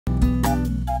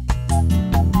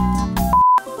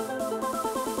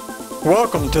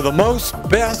Welcome to the most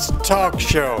best talk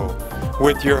show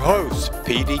with your hosts,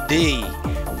 PDD,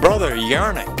 brother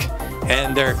Yannick,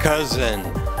 and their cousin,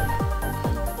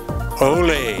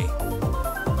 Oleg,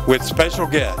 with special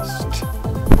guest,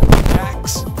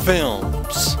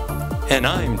 JacksFilms, and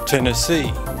I'm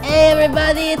Tennessee. Hey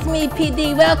everybody, it's me,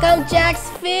 PD. Welcome,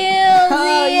 JacksFilms!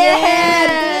 Oh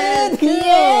yeah, dude! Cool.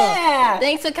 Yeah!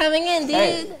 Thanks for coming in,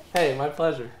 dude. Hey, my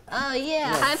pleasure. Oh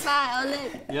yeah, high five,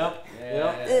 Oleg. Yep.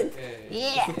 Yeah. It's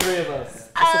the three of us. It's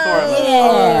the Oh, four of us.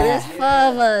 yeah, there's four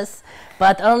of us.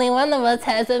 But only one of us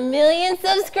has 1 million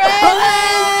subscribers!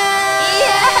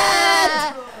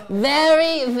 Yeah!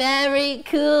 Very, very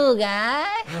cool, guy.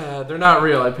 They're not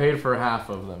real. I paid for half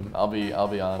of them. I'll be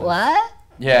honest. What?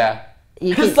 Yeah.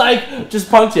 You Just can... like, just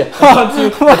punked you. Punked you.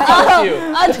 Punked you.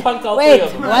 Punked all three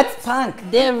of them. What's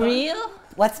punk? They're real?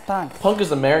 What's punk? Punk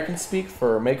is American speak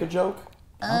for make a joke.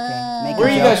 Okay. Make Where are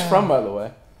a you joke. guys from, by the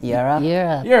way? Europe.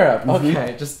 Europe. Europe.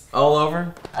 Okay, just all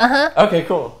over? Uh-huh. Okay,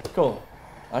 cool. Cool.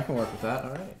 I can work with that. All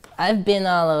right. I've been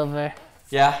all over.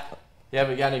 Yeah? Yeah,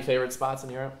 but you got any favorite spots in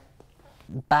Europe?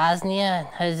 Bosnia and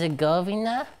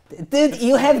Herzegovina. Dude,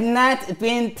 you have not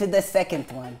been to the second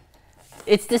one.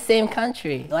 It's the same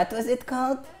country. What was it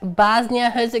called? Bosnia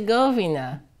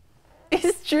Herzegovina.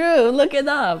 It's true, look it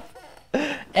up.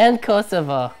 And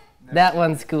Kosovo. That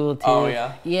one's cool too. Oh,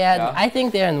 yeah? Yeah, I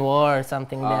think they're in war or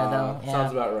something there though. Yeah.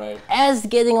 Sounds about right. As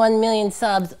getting 1 million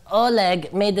subs,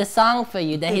 Oleg made a song for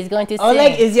you that he's going to sing.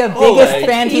 Oleg is your biggest Oleg.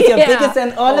 fan. He's your Yeah. biggest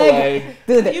fan. Oleg, Oleg.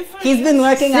 dude, he's been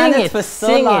working on Sing it it, for so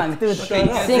sing long. it. Dude, Sing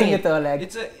sing it. it, Oleg.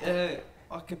 It's a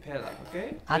acapella,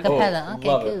 okay? Acapella, okay,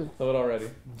 Love cool. it. Love it already.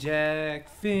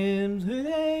 JacksFilms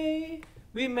today.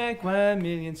 We make 1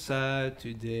 million subs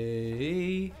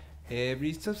today.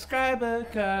 Every subscriber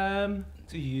come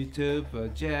to YouTube for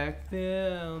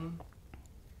JacksFilms.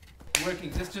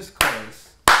 Working, that's just chorus.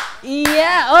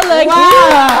 Yeah, Oleg.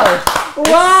 Wow!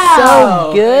 Wow!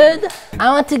 So good.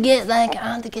 I want to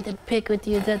get a pic with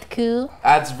you. Is that cool?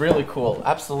 That's really cool.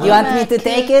 Absolutely. You want me to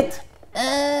take it?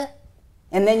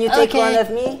 And then you take Okay. one of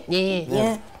me? Yeah.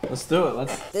 Yeah. Let's do it.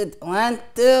 Let's. Dude, 1,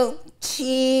 2,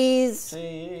 cheese.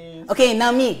 Okay,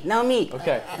 now me. Now me.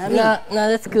 Okay. Now me. No,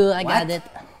 that's cool. I got What? it.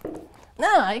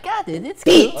 No, I got it. It's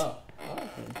Pete! cool.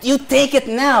 You take it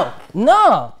now.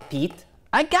 No, Pete.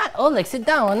 I got Oleg. Sit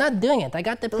down. We're not doing it. I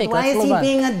got the pic. Why Let's is move he on.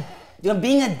 being a... You're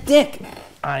being a dick.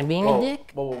 I'm being Whoa. a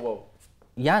dick. Whoa.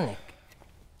 Yannick,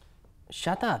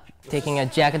 shut up. Taking a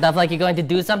jacket off like you're going to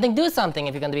do something. Do something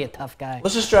if you're going to be a tough guy.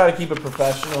 Let's just try to keep it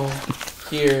professional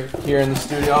here in the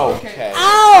studio. Okay.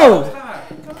 Ow!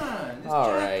 Come on.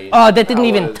 All right. Oh, that didn't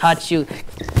even was- touch you.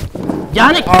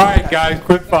 Yannick! All right, guys,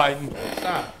 quit fighting.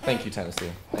 Thank you,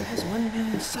 Tennessee. Thank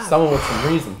you. Someone with some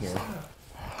reason here.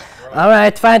 All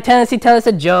right, fine. Tennessee, tell us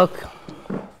a joke.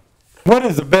 What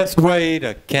is the best way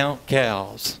to count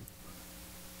cows?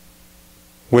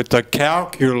 With a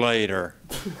calculator.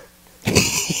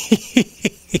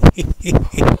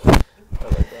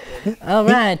 All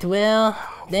right, well,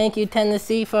 thank you,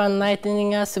 Tennessee, for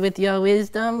enlightening us with your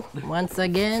wisdom once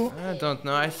again. I don't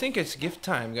know. I think it's gift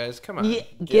time, guys. Come on. Yeah,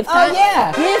 gift Oh time?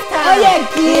 yeah! Gift time! Oh yeah,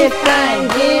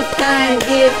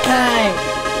 gift time!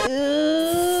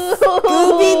 Ooh.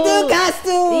 Scooby-Doo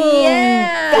costume!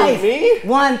 Yeah! Guys, Me?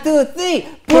 1, 2, 3,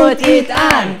 put it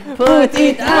on! Put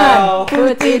it on!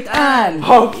 Put it on!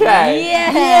 Okay.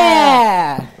 Yeah!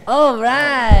 Yeah! All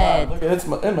right. Look at this.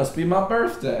 It must be my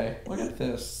birthday. Look at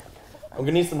this. I'm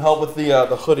gonna need some help with the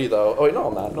hoodie though. Oh wait, no,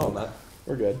 I'm not. No, I'm not.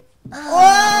 We're good.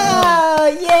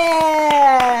 Whoa!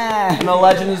 Yeah! And a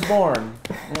legend is born.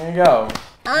 There you go.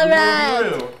 All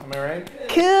right. Am I right?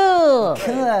 Cool.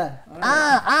 Cool.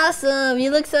 Ah, awesome.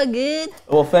 You look so good.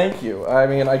 Well, thank you. I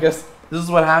mean, I guess this is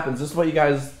what happens. This is what you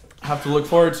guys have to look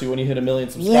forward to when you hit 1 million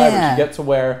subscribers. Yeah. You get to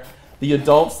wear the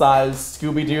adult-sized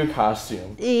Scooby-Doo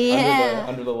costume Yeah.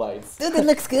 under the lights. Dude, it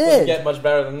looks Doesn't good. get much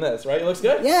better than this, right? It looks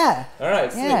good? Yeah. All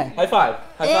right, sweet. Yeah. High five.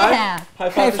 High five. Yeah. High High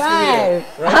five for five.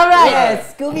 Scooby-Doo. Right? All right.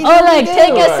 Yes, Scooby-Doo. Oleg,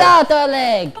 take us Alright. out,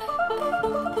 Oleg.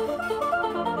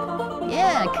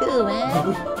 Yeah, cool,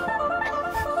 man.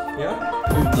 Yeah?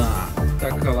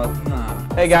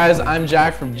 Chocolatna. Hey guys, I'm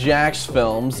Jack from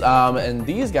JacksFilms, and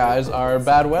these guys are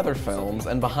Bad Weather Films,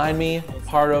 and behind me,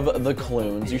 part of the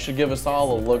Cloons. You should give us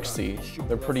all a look-see.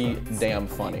 They're pretty damn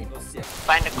funny.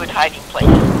 Find a good hiding place.